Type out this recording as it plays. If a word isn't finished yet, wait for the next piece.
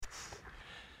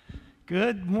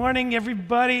Good morning,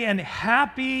 everybody, and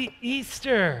happy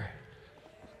Easter.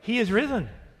 He is risen.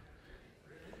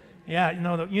 Yeah,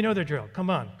 you know the drill. Come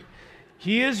on.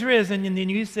 He is risen, and then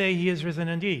you say, He is risen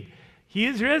indeed. He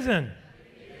is risen.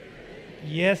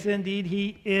 Yes, indeed,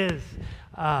 He is.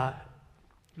 Let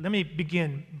me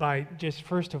begin by just,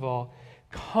 first of all,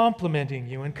 complimenting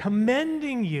you and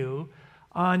commending you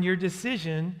on your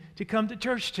decision to come to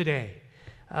church today.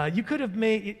 You could have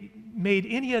made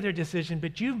any other decision,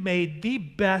 but you've made the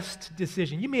best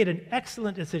decision. You made an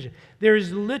excellent decision. There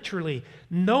is literally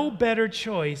no better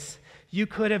choice you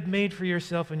could have made for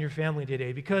yourself and your family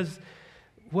today, because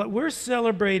what we're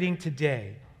celebrating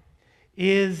today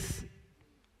is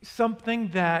something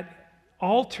that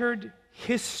altered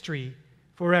history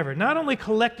forever, not only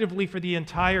collectively for the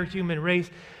entire human race,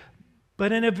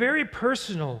 but in a very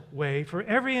personal way for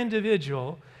every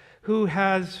individual who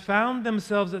has found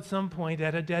themselves at some point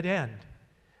at a dead end.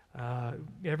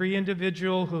 Every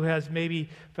individual who has maybe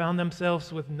found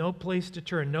themselves with no place to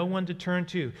turn, no one to turn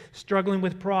to, struggling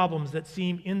with problems that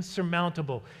seem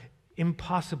insurmountable,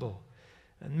 impossible.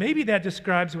 And maybe that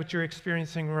describes what you're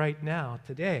experiencing right now,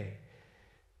 today.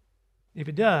 If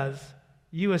it does,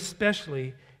 you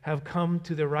especially have come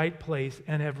to the right place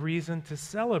and have reason to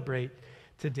celebrate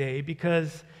today,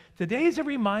 because today is a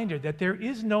reminder that there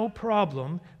is no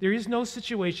problem, there is no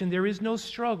situation, there is no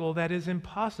struggle that is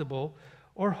impossible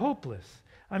or hopeless.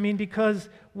 I mean, because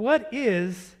what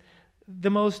is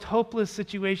the most hopeless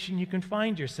situation you can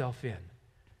find yourself in?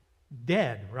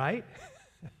 Dead, right?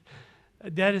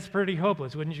 Dead is pretty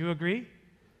hopeless, wouldn't you agree?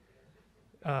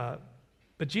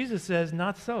 But Jesus says,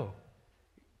 not so.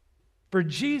 For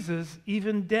Jesus,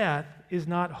 even death is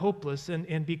not hopeless,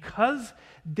 and because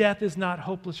death is not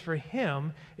hopeless for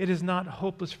him, it is not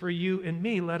hopeless for you and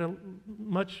me,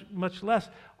 much less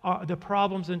the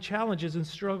problems and challenges and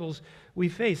struggles we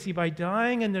face. See, by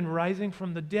dying and then rising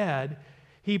from the dead,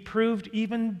 he proved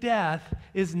even death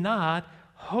is not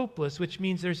hopeless, which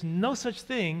means there's no such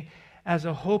thing as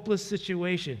a hopeless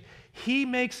situation. He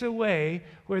makes a way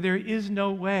where there is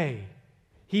no way.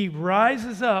 He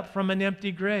rises up from an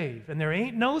empty grave, and there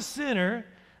ain't no sinner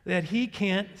that he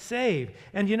can't save.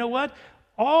 And you know what?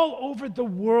 All over the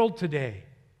world today,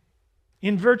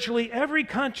 in virtually every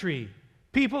country,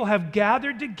 people have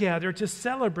gathered together to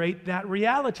celebrate that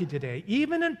reality today,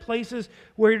 even in places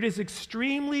where it is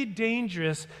extremely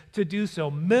dangerous to do so.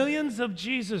 Millions of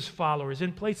Jesus followers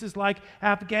in places like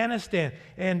Afghanistan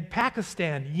and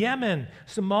Pakistan, Yemen,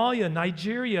 Somalia,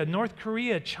 Nigeria, North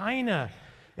Korea, China,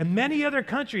 and many other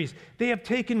countries, they have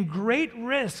taken great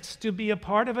risks to be a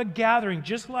part of a gathering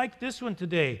just like this one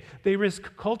today. They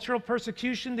risk cultural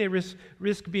persecution, they risk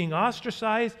being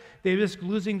ostracized, they risk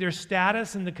losing their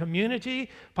status in the community,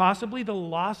 possibly the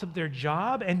loss of their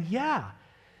job, and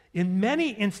in many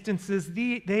instances,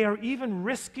 they are even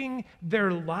risking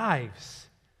their lives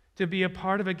to be a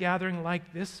part of a gathering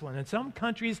like this one. In some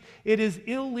countries, it is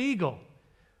illegal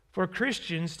for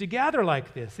Christians to gather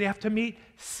like this. They have to meet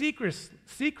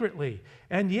secretly.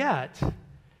 And yet,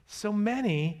 so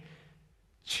many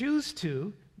choose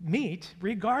to meet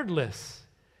regardless.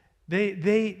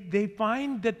 They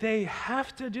find that they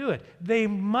have to do it. They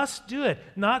must do it,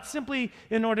 not simply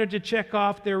in order to check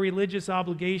off their religious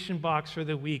obligation box for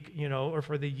the week, or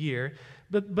for the year,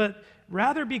 but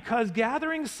rather because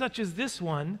gatherings such as this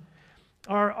one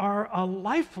are a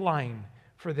lifeline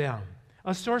for them.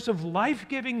 A source of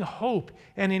life-giving hope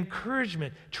and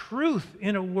encouragement, truth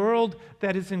in a world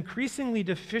that is increasingly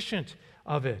deficient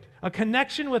of it. A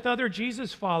connection with other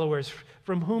Jesus followers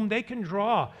from whom they can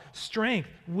draw strength,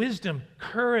 wisdom,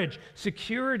 courage,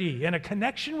 security, and a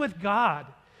connection with God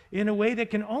in a way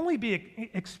that can only be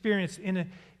experienced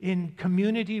in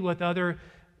community with other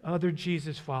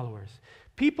Jesus followers.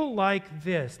 People like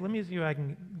this, let me see if I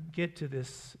can get to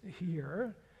this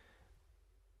here.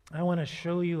 I want to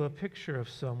show you a picture of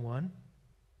someone.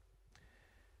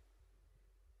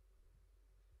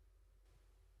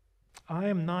 I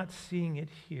am not seeing it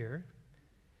here.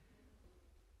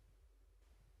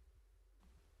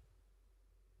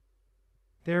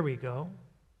 There we go.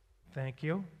 Thank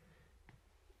you.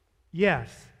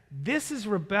 Yes, this is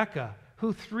Rebecca,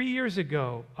 who 3 years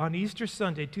ago, on Easter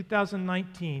Sunday,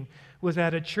 2019, was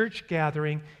at a church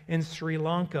gathering in Sri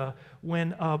Lanka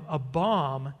when a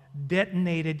bomb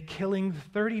detonated, killing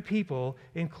 30 people,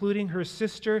 including her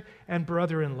sister and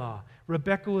brother-in-law.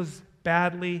 Rebecca was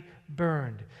badly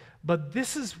burned. But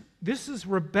this is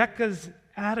Rebecca's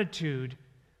attitude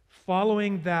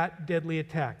following that deadly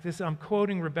attack. I'm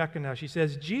quoting Rebecca now. She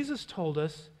says, Jesus told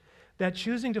us that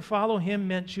choosing to follow him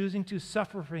meant choosing to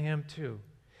suffer for him too.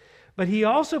 But he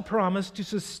also promised to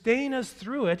sustain us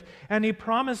through it, and he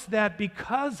promised that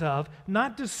because of,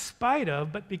 not despite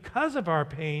of, but because of our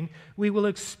pain, we will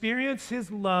experience his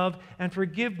love and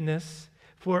forgiveness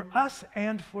for us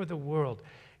and for the world.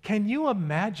 Can you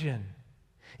imagine?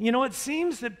 You know, it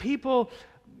seems that people,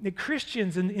 the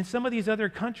Christians in some of these other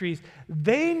countries,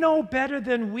 they know better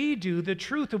than we do the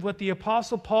truth of what the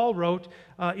Apostle Paul wrote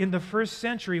in the first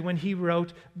century when he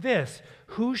wrote this: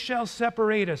 "Who shall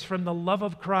separate us from the love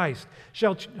of Christ?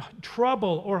 Shall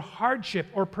trouble or hardship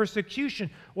or persecution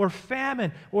or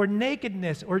famine or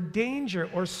nakedness or danger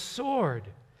or sword?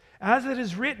 As it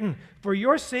is written, for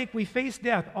your sake we face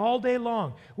death all day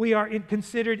long. We are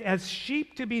considered as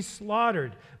sheep to be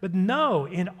slaughtered. But no,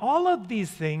 in all of these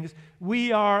things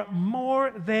we are more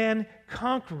than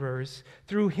conquerors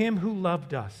through him who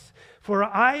loved us. For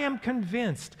I am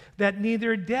convinced that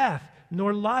neither death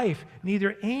nor life,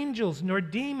 neither angels nor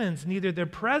demons, neither the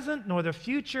present nor the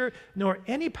future, nor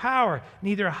any power,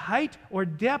 neither height or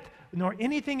depth, nor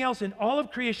anything else in all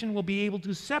of creation will be able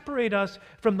to separate us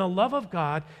from the love of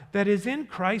God that is in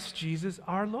Christ Jesus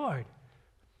our Lord."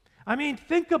 I mean,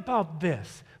 think about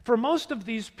this. For most of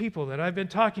these people that I've been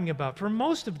talking about, for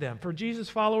most of them, for Jesus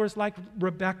followers like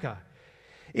Rebecca,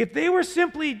 if they were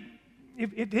simply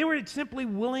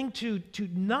willing to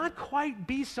not quite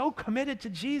be so committed to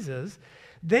Jesus,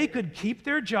 they could keep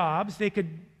their jobs, they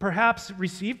could perhaps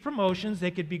receive promotions,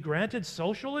 they could be granted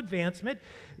social advancement,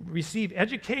 receive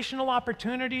educational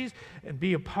opportunities, and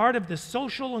be a part of the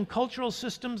social and cultural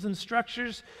systems and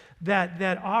structures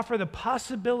that offer the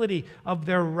possibility of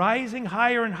their rising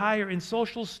higher and higher in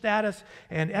social status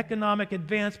and economic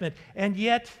advancement. And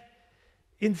yet,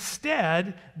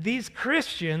 instead, these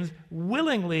Christians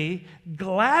willingly,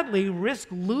 gladly risk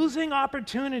losing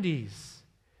opportunities,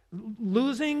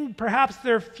 losing perhaps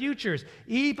their futures,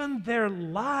 even their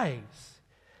lives,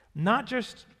 not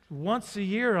just once a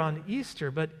year on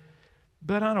Easter,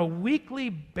 but on a weekly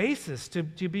basis to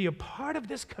be a part of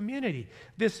this community,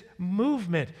 this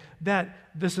movement that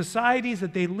the societies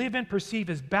that they live in perceive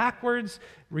as backwards,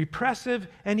 repressive,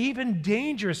 and even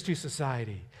dangerous to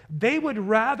society. They would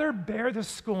rather bear the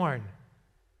scorn,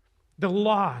 the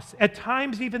loss, at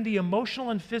times even the emotional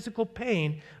and physical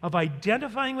pain of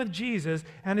identifying with Jesus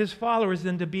and his followers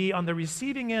than to be on the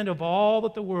receiving end of all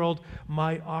that the world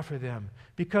might offer them,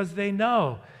 because they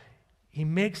know he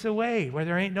makes a way where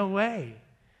there ain't no way.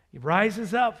 He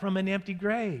rises up from an empty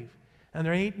grave, and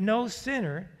there ain't no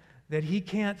sinner that he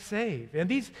can't save. And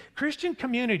these Christian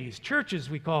communities, churches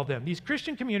we call them, these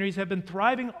Christian communities have been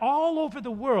thriving all over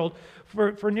the world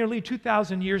for nearly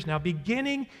 2,000 years now,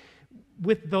 beginning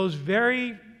with those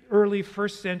very early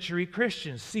first century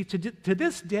Christians. See, to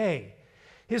this day,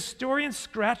 historians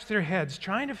scratch their heads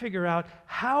trying to figure out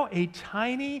how a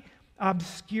tiny,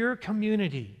 obscure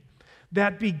community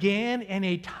that began in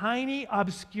a tiny,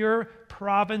 obscure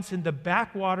province in the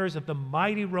backwaters of the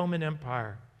mighty Roman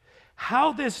Empire,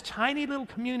 how this tiny little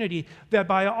community that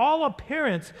by all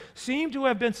appearance seemed to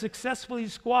have been successfully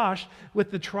squashed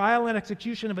with the trial and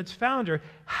execution of its founder,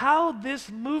 how this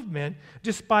movement,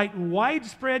 despite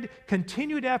widespread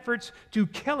continued efforts to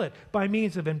kill it by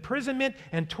means of imprisonment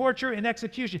and torture and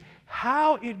execution,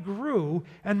 how it grew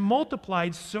and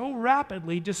multiplied so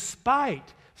rapidly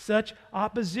despite such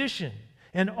opposition,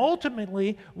 and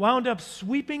ultimately wound up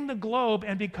sweeping the globe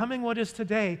and becoming what is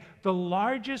today the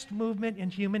largest movement in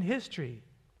human history.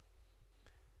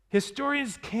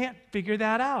 Historians can't figure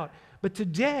that out. But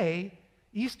today,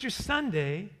 Easter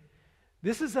Sunday,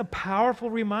 this is a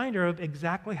powerful reminder of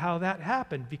exactly how that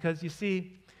happened. Because you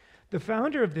see, the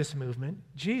founder of this movement,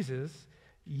 Jesus,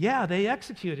 yeah, they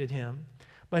executed him,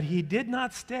 but he did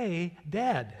not stay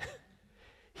dead.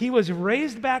 He was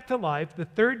raised back to life the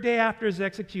third day after his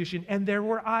execution, and there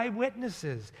were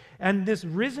eyewitnesses. And this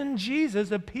risen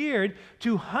Jesus appeared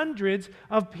to hundreds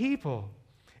of people.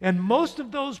 And most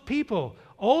of those people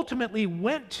ultimately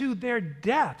went to their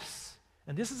deaths.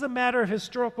 And this is a matter of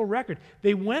historical record.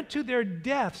 They went to their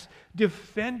deaths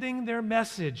defending their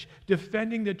message,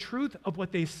 defending the truth of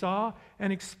what they saw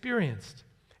and experienced.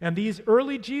 And these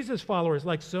early Jesus followers,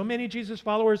 like so many Jesus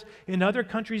followers in other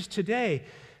countries today,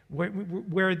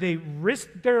 where they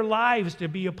risked their lives to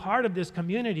be a part of this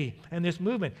community and this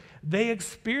movement, they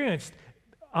experienced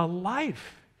a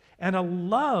life and a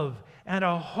love and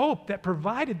a hope that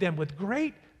provided them with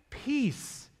great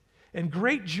peace and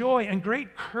great joy and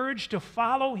great courage to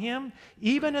follow him,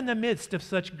 even in the midst of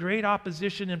such great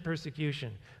opposition and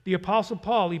persecution. The Apostle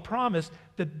Paul, he promised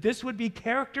that this would be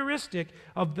characteristic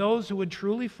of those who would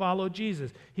truly follow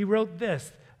Jesus. He wrote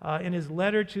this in his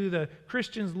letter to the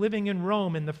Christians living in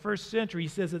Rome in the first century. He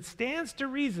says, "It stands to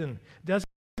reason, doesn't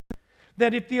it,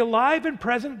 that if the alive and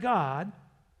present God,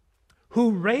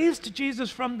 who raised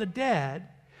Jesus from the dead,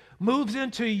 moves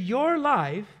into your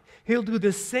life, he'll do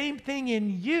the same thing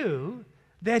in you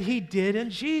that he did in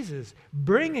Jesus,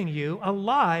 bringing you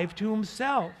alive to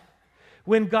himself.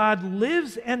 When God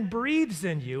lives and breathes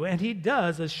in you, and he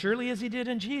does as surely as he did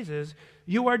in Jesus,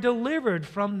 you are delivered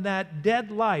from that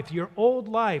dead life, your old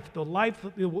life, the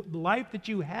life that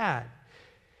you had.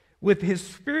 With his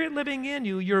Spirit living in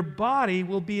you, your body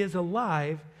will be as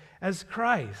alive as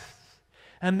Christ.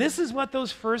 And this is what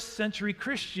those first century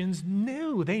Christians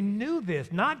knew. They knew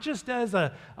this, not just as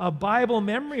a Bible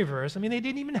memory verse. I mean, they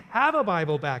didn't even have a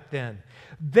Bible back then.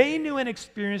 They knew and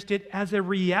experienced it as a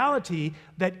reality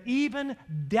that even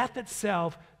death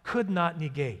itself could not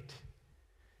negate.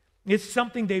 It's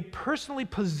something they personally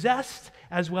possessed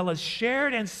as well as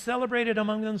shared and celebrated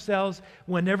among themselves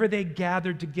whenever they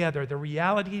gathered together. The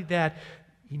reality that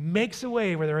he makes a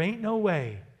way where there ain't no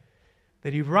way,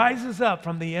 that he rises up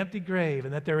from the empty grave,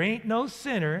 and that there ain't no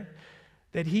sinner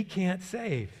that he can't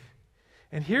save.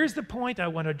 And here's the point I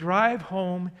want to drive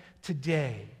home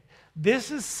today.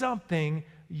 This is something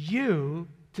you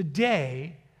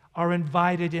today are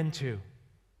invited into.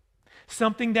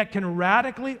 Something that can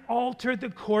radically alter the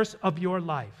course of your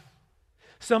life.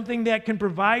 Something that can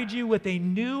provide you with a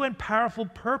new and powerful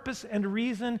purpose and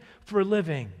reason for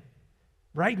living.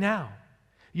 Right now,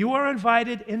 you are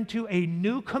invited into a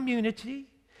new community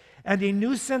and a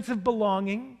new sense of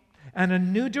belonging and a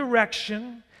new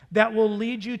direction that will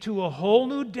lead you to a whole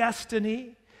new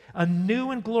destiny, a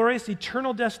new and glorious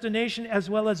eternal destination, as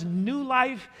well as new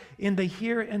life in the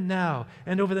here and now.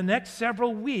 And over the next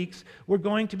several weeks, we're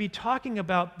going to be talking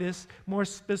about this more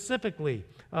specifically,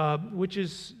 which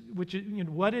is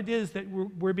what it is that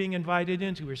we're being invited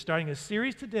into. We're starting a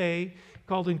series today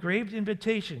called Engraved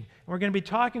Invitation. And we're going to be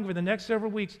talking over the next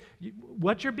several weeks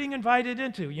what you're being invited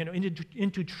into,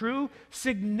 into true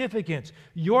significance.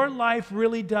 Your life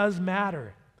really does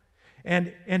matter.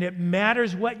 And it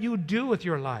matters what you do with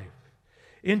your life.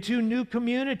 Into a new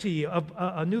community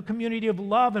of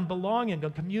love and belonging, a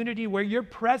community where your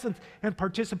presence and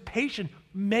participation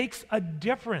makes a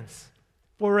difference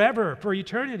forever, for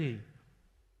eternity.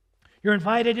 You're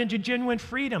invited into genuine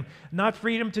freedom, not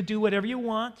freedom to do whatever you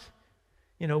want,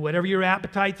 whatever your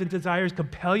appetites and desires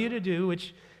compel you to do,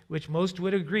 which most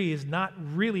would agree is not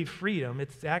really freedom.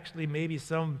 It's actually maybe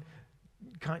to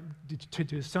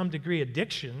some degree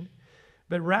addiction.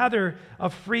 But rather a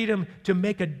freedom to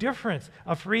make a difference,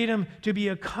 a freedom to be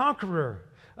a conqueror,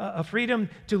 a freedom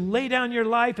to lay down your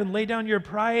life and lay down your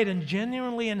pride and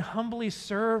genuinely and humbly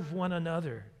serve one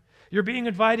another. You're being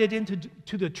invited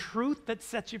into the truth that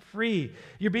sets you free.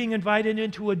 You're being invited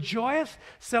into a joyous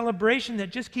celebration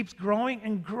that just keeps growing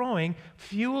and growing,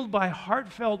 fueled by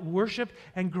heartfelt worship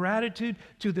and gratitude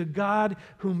to the God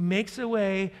who makes a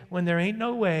way when there ain't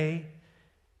no way,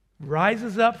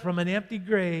 rises up from an empty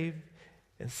grave,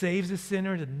 and saves a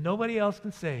sinner that nobody else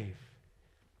can save.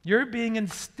 You're being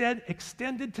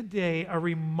extended today a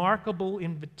remarkable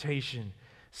invitation.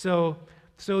 So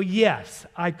yes,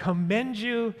 I commend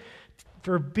you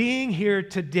for being here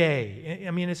today.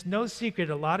 I mean, it's no secret,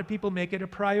 a lot of people make it a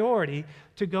priority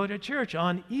to go to church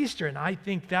on Easter, and I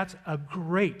think that's a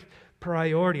great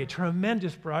priority, a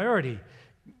tremendous priority.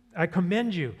 I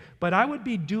commend you, but I would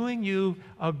be doing you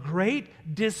a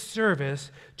great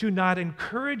disservice to not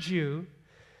encourage you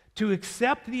to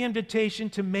accept the invitation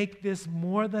to make this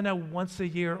more than a once a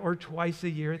year or twice a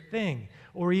year thing,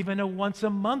 or even a once a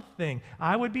month thing.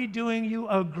 I would be doing you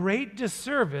a great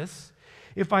disservice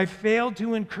if I failed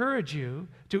to encourage you,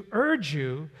 to urge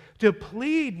you, to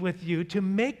plead with you to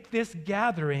make this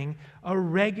gathering a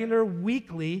regular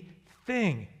weekly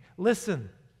thing. Listen,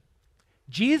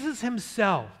 Jesus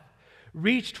himself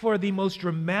reached for the most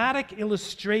dramatic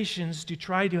illustrations to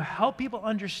try to help people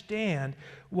understand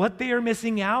what they are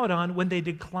missing out on when they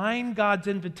decline God's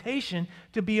invitation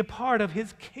to be a part of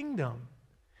his kingdom.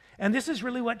 And this is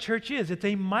really what church is. It's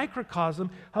a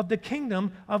microcosm of the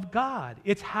kingdom of God.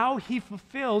 It's how he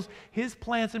fulfills his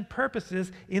plans and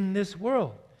purposes in this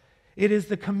world. It is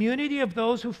the community of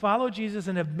those who follow Jesus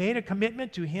and have made a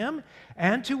commitment to him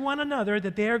and to one another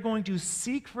that they are going to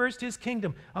seek first his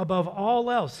kingdom above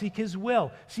all else, seek his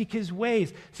will, seek his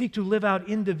ways, seek to live out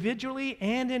individually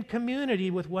and in community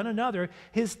with one another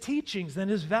his teachings and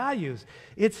his values.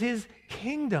 It's his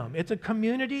kingdom. It's a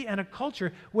community and a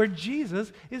culture where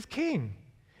Jesus is king.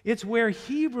 It's where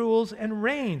he rules and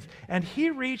reigns. And he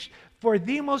reached for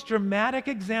the most dramatic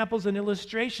examples and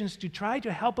illustrations to try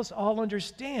to help us all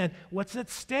understand what's at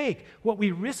stake, what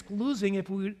we risk losing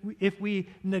if we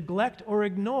neglect or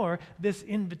ignore this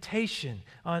invitation.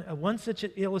 One such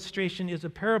illustration is a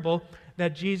parable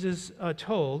that Jesus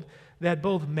told that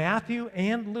both Matthew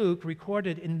and Luke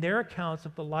recorded in their accounts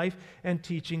of the life and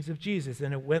teachings of Jesus.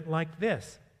 And it went like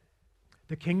this.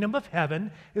 The kingdom of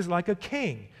heaven is like a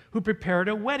king who prepared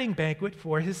a wedding banquet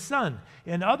for his son.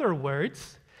 In other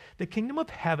words, the kingdom of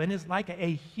heaven is like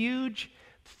a huge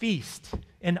feast,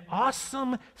 an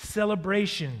awesome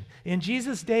celebration. In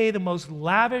Jesus' day, the most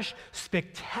lavish,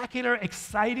 spectacular,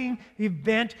 exciting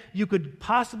event you could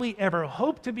possibly ever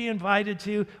hope to be invited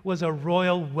to was a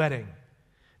royal wedding.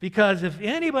 Because if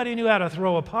anybody knew how to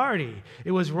throw a party,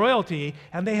 it was royalty,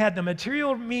 and they had the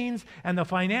material means and the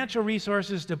financial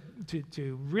resources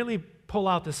to really pull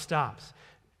out the stops.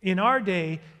 In our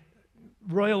day,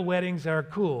 royal weddings are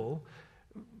cool,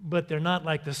 but they're not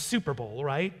like the Super Bowl,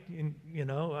 right?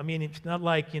 It's not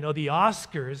like, the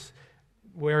Oscars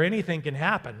where anything can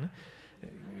happen.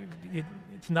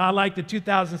 It's not like the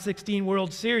 2016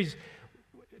 World Series.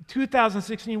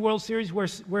 2016 World Series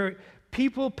where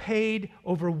people paid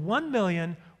over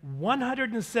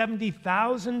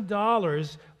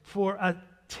 $1,170,000 for a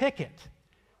ticket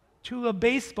to a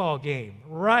baseball game.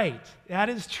 Right, that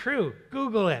is true.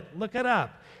 Google it, look it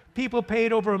up. People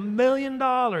paid over $1 million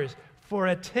for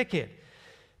a ticket.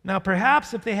 Now,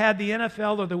 perhaps if they had the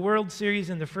NFL or the World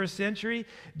Series in the first century,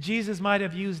 Jesus might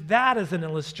have used that as an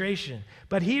illustration.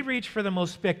 But he reached for the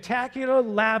most spectacular,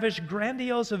 lavish,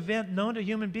 grandiose event known to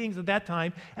human beings at that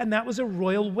time, and that was a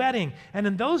royal wedding. And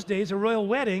in those days, a royal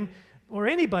wedding, or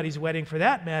anybody's wedding for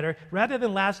that matter, rather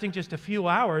than lasting just a few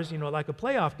hours, like a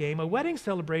playoff game, a wedding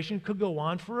celebration could go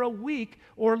on for a week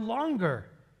or longer.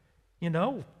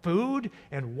 Food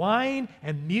and wine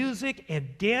and music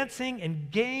and dancing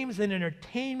and games and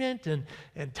entertainment and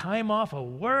time off of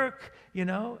work,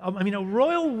 a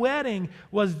royal wedding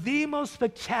was the most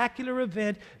spectacular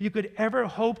event you could ever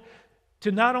hope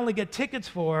to not only get tickets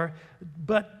for,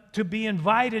 but to be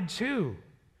invited to.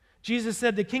 Jesus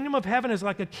said, the kingdom of heaven is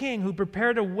like a king who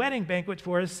prepared a wedding banquet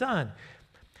for his son.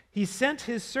 He sent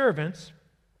his servants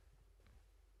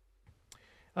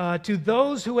to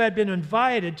those who had been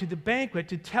invited to the banquet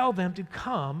to tell them to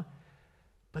come,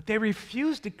 but they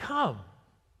refused to come.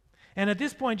 And at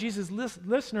this point, Jesus'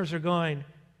 listeners are going,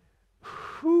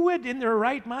 who would in their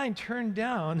right mind turn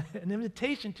down an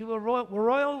invitation to a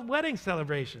royal wedding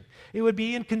celebration? It would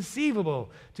be inconceivable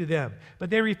to them,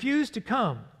 but they refused to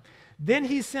come. Then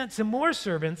he sent some more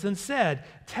servants and said,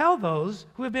 tell those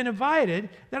who have been invited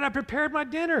that I prepared my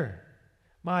dinner.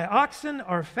 My oxen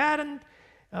and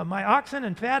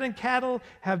fattened cattle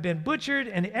have been butchered,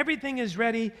 and everything is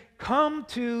ready. Come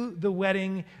to the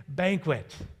wedding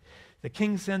banquet. The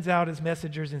king sends out his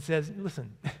messengers and says,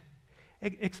 listen,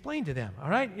 explain to them,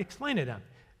 all right? Explain to them.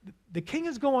 The king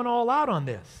is going all out on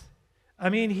this.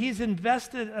 He's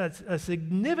invested a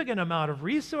significant amount of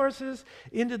resources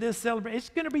into this celebration. It's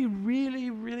going to be really,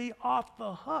 really off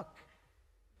the hook.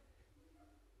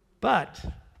 But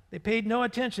they paid no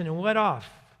attention and went off.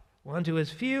 One to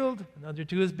his field, another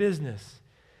to his business.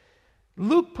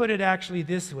 Luke put it actually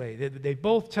this way. They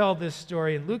both tell this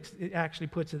story, and Luke actually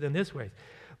puts it in this way.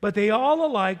 But they all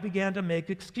alike began to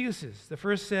make excuses. The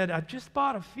first said, I've just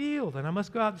bought a field, and I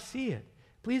must go out and see it.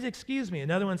 Please excuse me.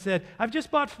 Another one said, I've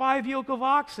just bought 5 yoke of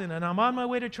oxen, and I'm on my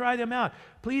way to try them out.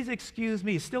 Please excuse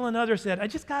me. Still another said, I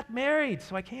just got married,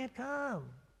 so I can't come.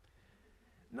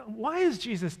 Now, why is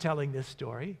Jesus telling this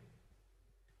story?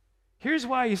 Here's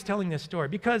why he's telling this story.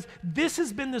 Because this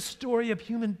has been the story of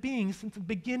human beings since the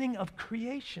beginning of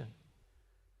creation.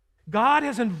 God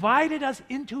has invited us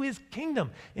into his kingdom,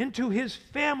 into his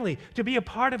family, to be a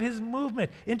part of his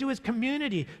movement, into his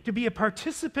community, to be a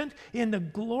participant in the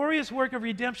glorious work of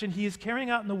redemption he is carrying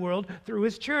out in the world through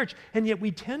his church. And yet we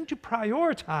tend to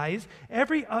prioritize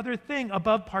every other thing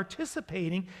above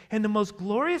participating in the most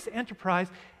glorious enterprise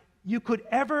you could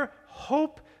ever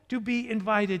hope to be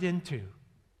invited into.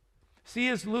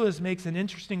 C.S. Lewis makes an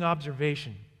interesting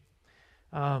observation.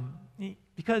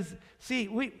 Because,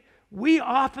 we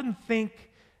often think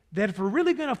that if we're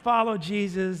really going to follow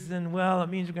Jesus, then, it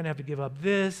means we're going to have to give up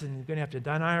this, and we're going to have to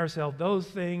deny ourselves those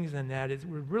things, and that it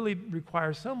would really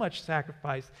require so much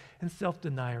sacrifice and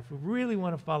self-denial if we really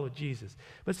want to follow Jesus.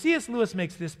 But C.S. Lewis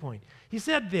makes this point. He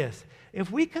said this,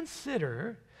 if we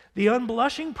consider the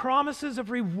unblushing promises of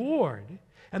reward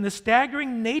and the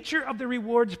staggering nature of the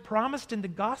rewards promised in the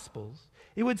Gospels,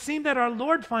 it would seem that our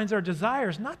Lord finds our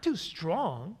desires not too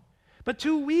strong, but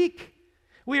too weak.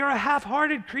 We are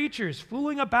half-hearted creatures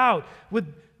fooling about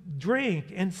with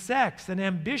drink and sex and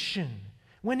ambition,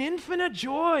 when infinite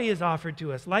joy is offered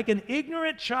to us, like an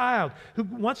ignorant child who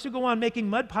wants to go on making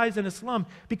mud pies in a slum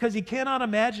because he cannot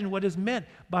imagine what is meant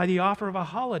by the offer of a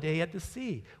holiday at the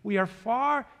sea. We are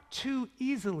far too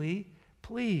easily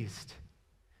pleased.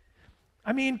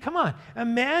 I mean, come on.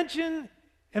 Imagine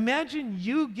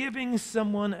you giving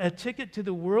someone a ticket to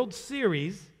the World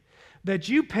Series that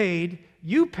you paid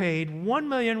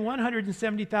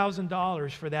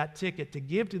 $1,170,000 for that ticket to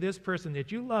give to this person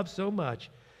that you love so much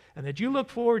and that you look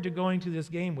forward to going to this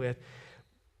game with,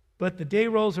 but the day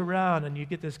rolls around and you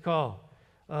get this call.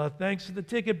 Thanks for the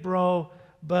ticket, bro,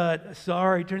 but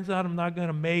sorry, turns out I'm not going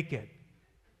to make it.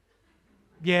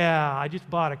 Yeah, I just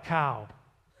bought a cow.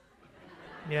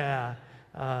 Yeah,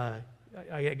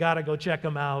 I got to go check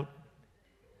him out.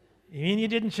 You mean you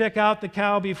didn't check out the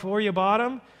cow before you bought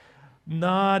him?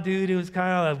 Nah, dude, it was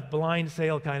kind of a blind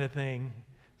sale kind of thing.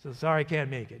 So sorry, I can't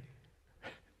make it.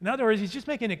 In other words, he's just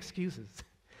making excuses.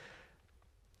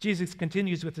 Jesus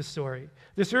continues with the story.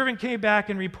 The servant came back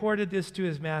and reported this to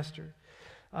his master.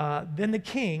 Then the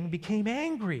king became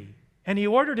angry, and he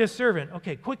ordered his servant,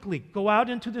 okay, quickly, go out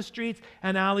into the streets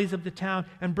and alleys of the town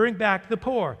and bring back the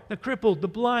poor, the crippled, the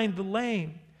blind, the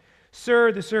lame.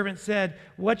 Sir, the servant said,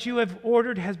 what you have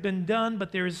ordered has been done,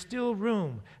 but there is still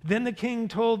room. Then the king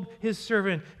told his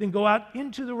servant, then go out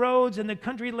into the roads and the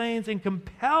country lanes and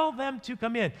compel them to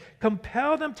come in.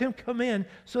 Compel them to come in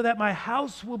so that my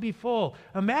house will be full.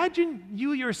 Imagine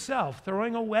you yourself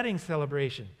throwing a wedding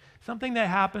celebration. Something that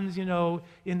happens,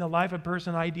 in the life of a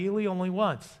person ideally only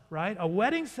once, right? A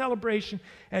wedding celebration,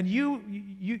 and you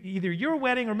either your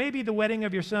wedding or maybe the wedding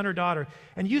of your son or daughter,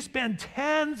 and you spend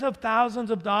tens of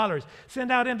thousands of dollars,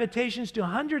 send out invitations to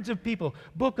hundreds of people,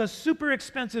 book a super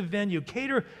expensive venue,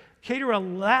 cater a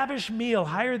lavish meal,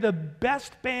 hire the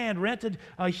best band, rented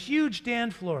a huge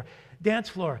dance floor,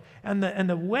 and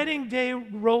the wedding day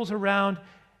rolls around,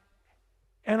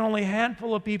 and only a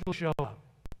handful of people show up.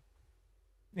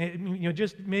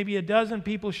 Just maybe a dozen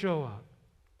people show up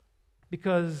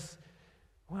because,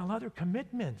 other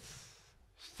commitments.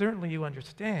 Certainly you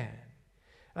understand.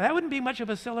 That wouldn't be much of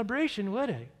a celebration, would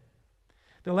it?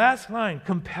 The last line,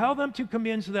 compel them to come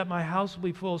in so that my house will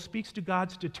be full, speaks to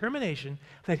God's determination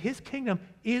that his kingdom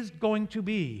is going to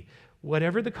be,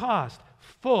 whatever the cost,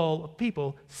 full of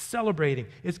people celebrating.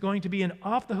 It's going to be an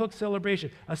off-the-hook celebration,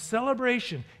 a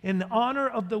celebration in honor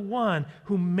of the one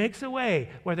who makes a way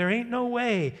where there ain't no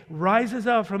way, rises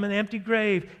up from an empty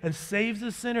grave and saves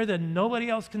a sinner that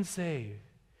nobody else can save.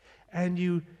 And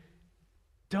you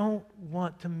don't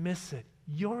want to miss it.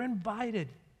 You're invited.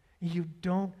 You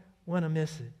don't want to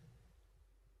miss it.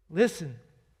 Listen,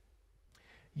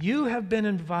 you have been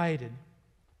invited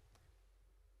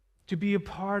to be a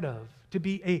part of, to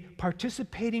be a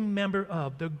participating member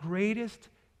of the greatest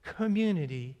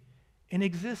community in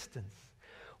existence.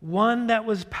 One that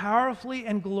was powerfully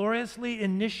and gloriously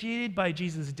initiated by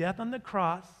Jesus' death on the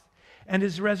cross and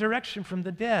his resurrection from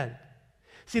the dead.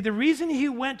 See, the reason he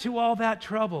went to all that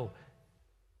trouble,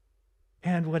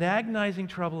 and what agonizing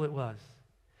trouble it was,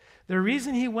 the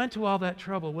reason he went to all that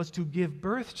trouble was to give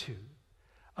birth to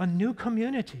a new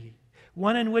community,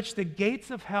 one in which the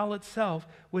gates of hell itself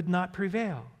would not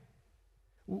prevail,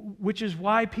 which is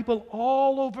why people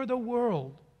all over the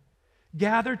world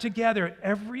gather together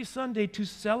every Sunday to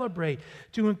celebrate,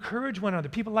 to encourage one another.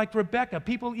 People like Rebecca,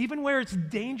 people even where it's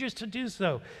dangerous to do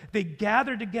so, they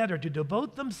gather together to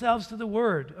devote themselves to the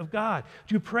Word of God,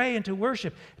 to pray and to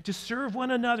worship, to serve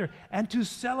one another, and to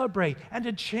celebrate, and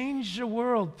to change the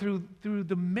world through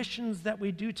the missions that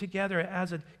we do together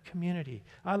as a community.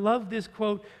 I love this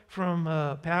quote from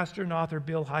pastor and author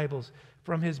Bill Hybels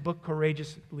from his book,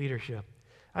 Courageous Leadership.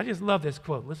 I just love this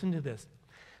quote. Listen to this.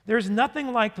 There's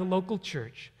nothing like the local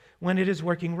church when it is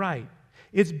working right.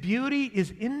 Its beauty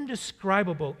is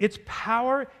indescribable. Its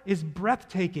power is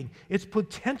breathtaking. Its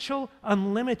potential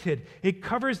unlimited. It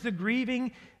covers the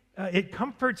grieving. It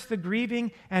comforts the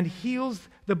grieving and heals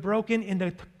the broken in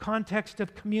the context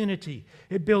of community.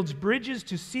 It builds bridges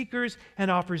to seekers and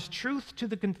offers truth to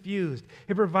the confused.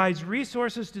 It provides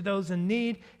resources to those in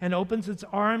need and opens its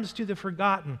arms to the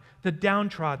forgotten, the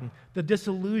downtrodden, the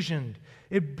disillusioned.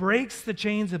 It breaks the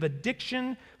chains of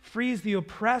addiction, frees the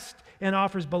oppressed, and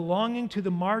offers belonging to the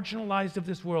marginalized of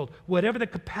this world. Whatever the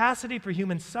capacity for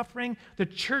human suffering, the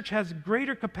church has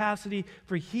greater capacity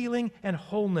for healing and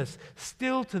wholeness.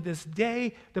 Still to this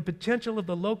day, the potential of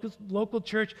the local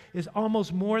church is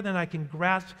almost more than I can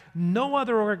grasp. No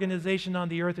other organization on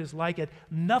the earth is like it.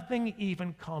 Nothing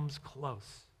even comes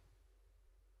close.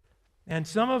 And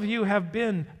some of you have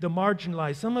been the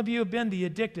marginalized. Some of you have been the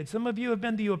addicted. Some of you have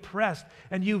been the oppressed.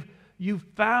 And you've You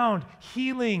found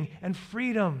healing and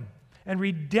freedom and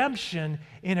redemption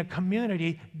in a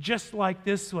community just like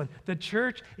this one. The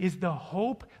church is the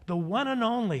hope, the one and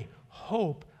only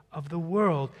hope of the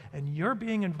world, and you're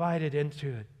being invited into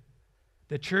it.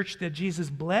 The church that Jesus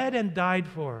bled and died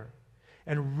for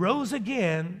and rose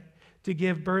again to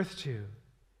give birth to.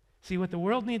 See, what the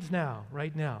world needs now,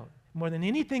 right now, more than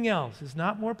anything else, is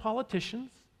not more politicians.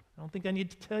 I don't think I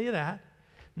need to tell you that.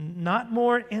 Not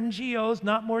more NGOs,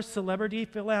 not more celebrity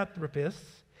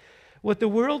philanthropists. What the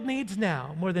world needs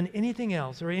now, more than anything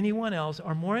else or anyone else,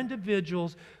 are more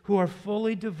individuals who are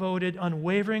fully devoted,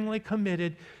 unwaveringly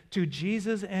committed to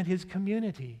Jesus and his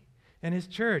community and his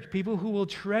church. People who will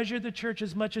treasure the church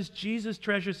as much as Jesus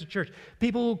treasures the church.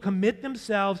 People who will commit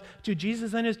themselves to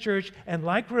Jesus and his church, and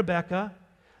like Rebecca,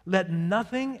 let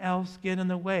nothing else get in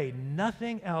the way.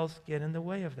 Nothing else get in the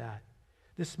way of that.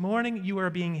 This morning, you are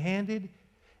being handed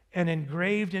an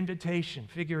engraved invitation,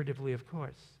 figuratively, of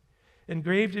course.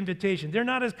 Engraved invitation. They're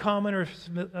not as common or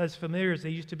as familiar as they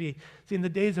used to be. See, in the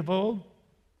days of old,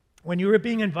 when you were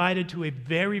being invited to a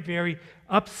very, very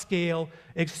upscale,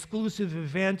 exclusive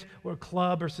event or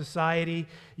club or society,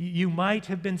 you might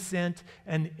have been sent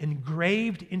an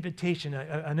engraved invitation,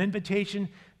 an invitation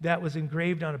that was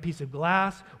engraved on a piece of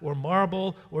glass or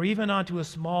marble or even onto a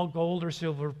small gold or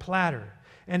silver platter.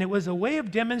 And it was a way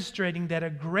of demonstrating that a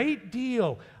great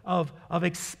deal of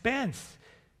expense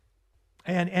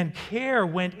and care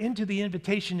went into the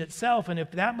invitation itself. And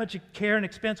if that much care and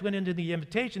expense went into the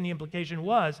invitation, the implication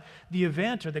was the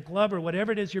event or the club or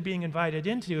whatever it is you're being invited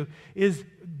into is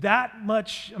that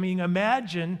much. I mean,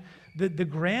 imagine the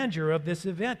grandeur of this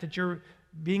event that you're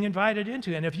being invited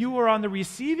into. And if you were on the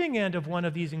receiving end of one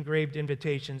of these engraved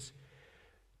invitations,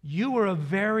 you were a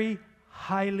very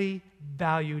highly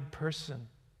valued person.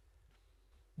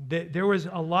 There was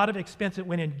a lot of expense that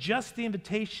went in just the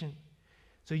invitation.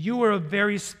 So you were a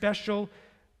very special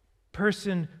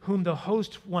person whom the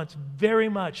host wants very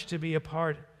much to be a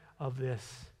part of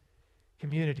this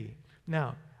community.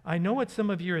 Now, I know what some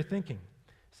of you are thinking.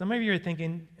 Some of you are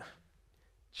thinking,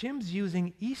 Jim's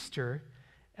using Easter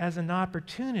as an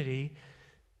opportunity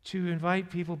to invite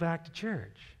people back to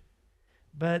church.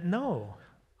 But no,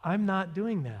 I'm not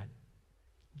doing that.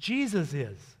 Jesus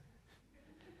is.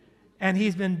 And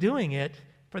he's been doing it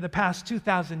for the past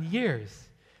 2,000 years.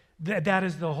 That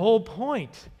is the whole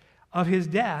point of his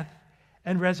death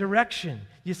and resurrection.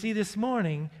 You see, this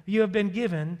morning, you have been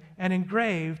given an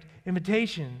engraved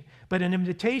invitation, but an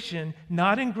invitation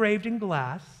not engraved in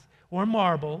glass or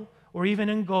marble or even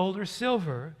in gold or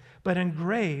silver, but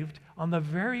engraved on the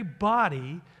very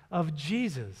body of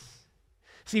Jesus.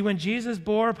 See, when Jesus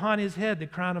bore upon his head the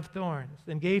crown of thorns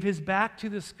and gave his back to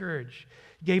the scourge,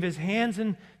 gave his hands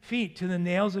and feet to the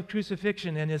nails of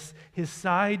crucifixion and his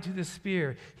side to the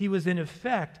spear, he was in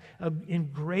effect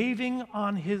engraving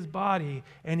on his body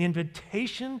an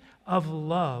invitation of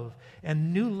love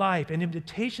and new life, an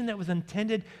invitation that was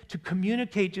intended to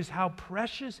communicate just how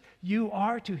precious you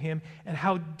are to him and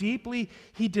how deeply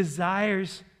he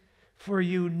desires for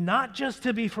you not just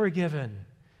to be forgiven.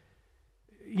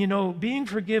 You know, being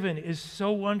forgiven is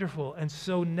so wonderful and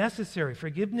so necessary.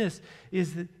 Forgiveness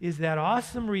is that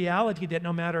awesome reality that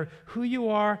no matter who you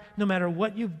are, no matter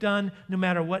what you've done, no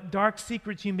matter what dark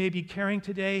secrets you may be carrying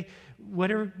today,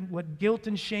 what guilt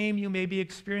and shame you may be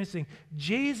experiencing,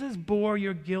 Jesus bore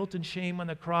your guilt and shame on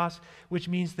the cross, which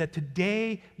means that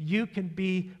today you can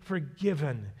be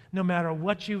forgiven no matter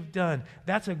what you've done.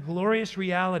 That's a glorious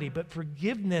reality, but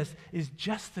forgiveness is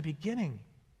just the beginning.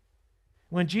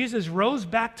 When Jesus rose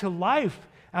back to life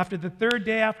after the third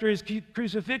day after his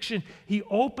crucifixion, he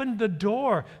opened the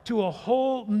door to a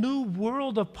whole new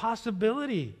world of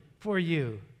possibility for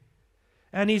you.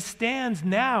 And he stands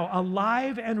now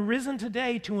alive and risen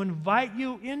today to invite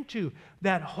you into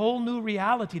that whole new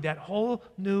reality, that whole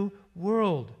new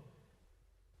world.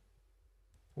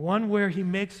 One where he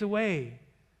makes a way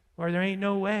where there ain't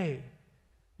no way,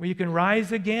 where you can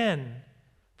rise again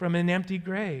from an empty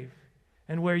grave,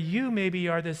 and where you maybe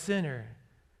are the sinner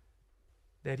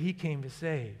that he came to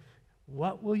save.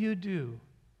 What will you do?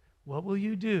 What will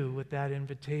you do with that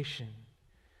invitation?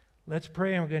 Let's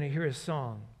pray, and we're going to hear a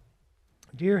song.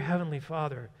 Dear Heavenly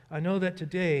Father, I know that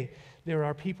today there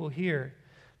are people here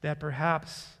that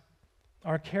perhaps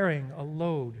are carrying a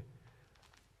load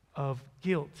of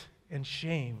guilt and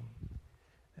shame,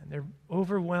 and they're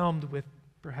overwhelmed with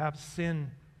perhaps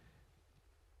sin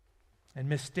and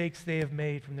mistakes they have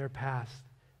made from their past,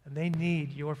 and they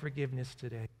need your forgiveness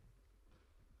today.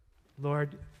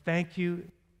 Lord, thank you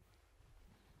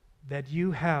that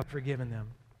you have forgiven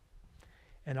them,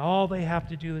 and all they have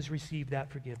to do is receive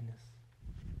that forgiveness.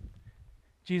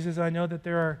 Jesus, I know that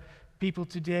there are people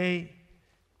today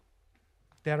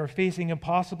that are facing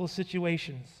impossible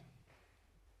situations,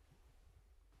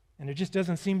 and there just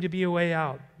doesn't seem to be a way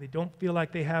out. They don't feel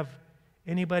like they have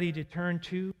anybody to turn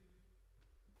to,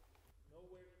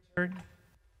 nowhere to turn.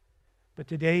 But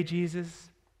today,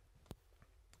 Jesus,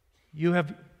 you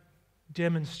have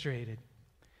demonstrated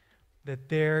that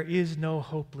there is no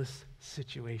hopeless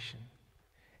situation.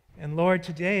 And Lord,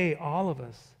 today, all of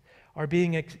us are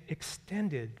being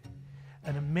extended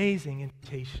an amazing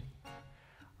invitation.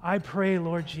 I pray,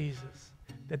 Lord Jesus,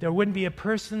 that there wouldn't be a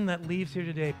person that leaves here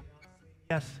today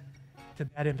yes to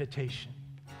that invitation.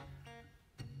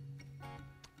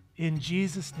 In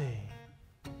Jesus' name.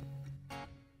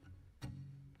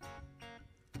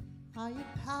 Are you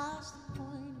past the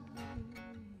point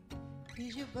of need?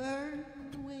 Is your burden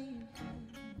weighing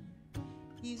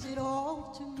heavy? Is it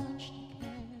all too much to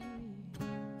carry?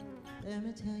 Let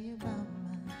me tell you about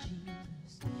my Jesus.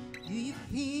 Do you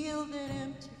feel that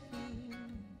empty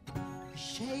feeling?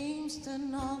 Shame's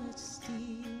done all it's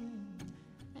stealing,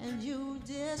 and you're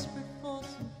desperate for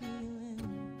some healing.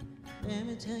 Let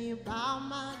me tell you about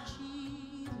my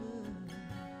Jesus.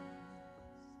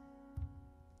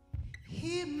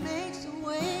 He makes a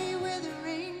way where there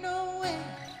ain't no way,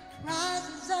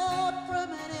 rises up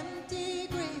from an empty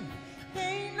grave.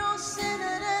 Ain't no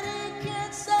sinner that he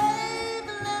can't save.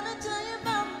 Let me tell you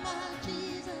about my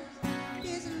Jesus.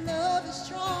 His love is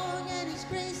strong and his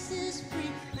grace is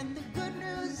free. And the good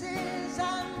news is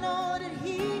I know that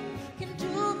he can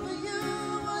do for you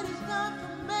what he's done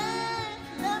for me.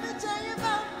 Let me tell you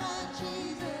about my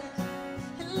Jesus.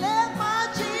 And let my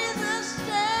Jesus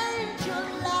change your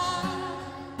life.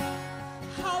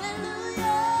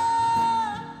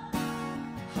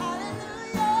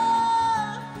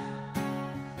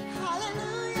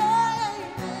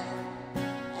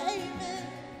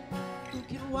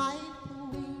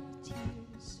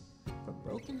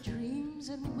 Dreams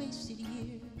and wasted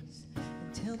years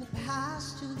until the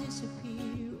past to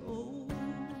disappear. Oh,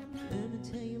 let me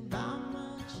tell you about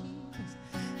my Jesus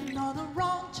and all the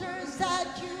wrong turns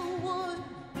that you would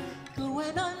go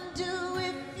and undo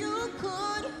if you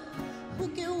could. Who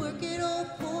can work it all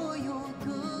for your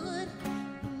good?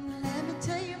 Let me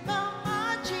tell you about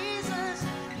my Jesus.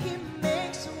 He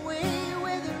makes a way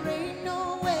where there ain't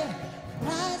no way,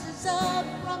 rises up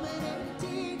from an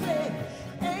empty grave.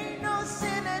 Ain't no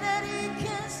sinner that he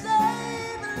can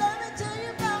save. Let me tell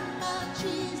you about my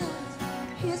Jesus.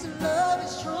 His love is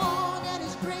strong and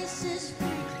his grace is free.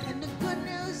 And the good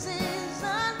news is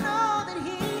I know that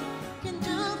he can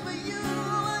do for you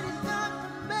what he's done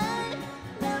for me.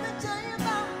 Let me tell you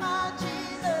about my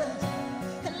Jesus.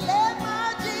 And let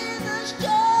my Jesus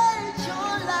change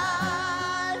your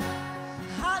life.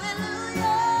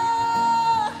 Hallelujah.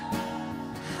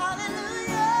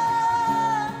 Hallelujah.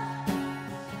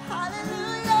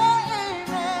 Hallelujah,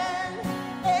 amen,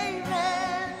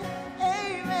 amen,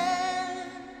 amen.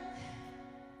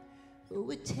 Who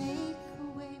would take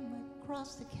away my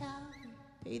cross to Calvary,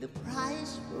 pay the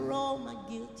price for all my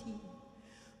guilty?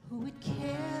 Who would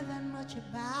care that much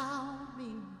about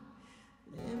me?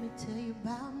 Let me tell you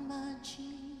about my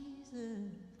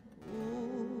Jesus.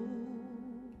 Oh,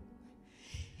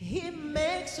 he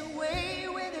makes a way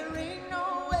where there ain't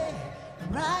no way,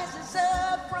 rises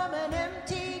up from an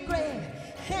empty grave.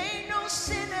 Ain't no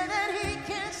sinner that he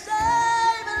can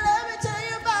save. Let me tell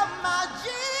you about my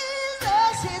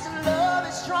Jesus. His love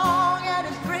is strong and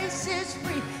his grace is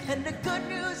free. And the good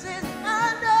news is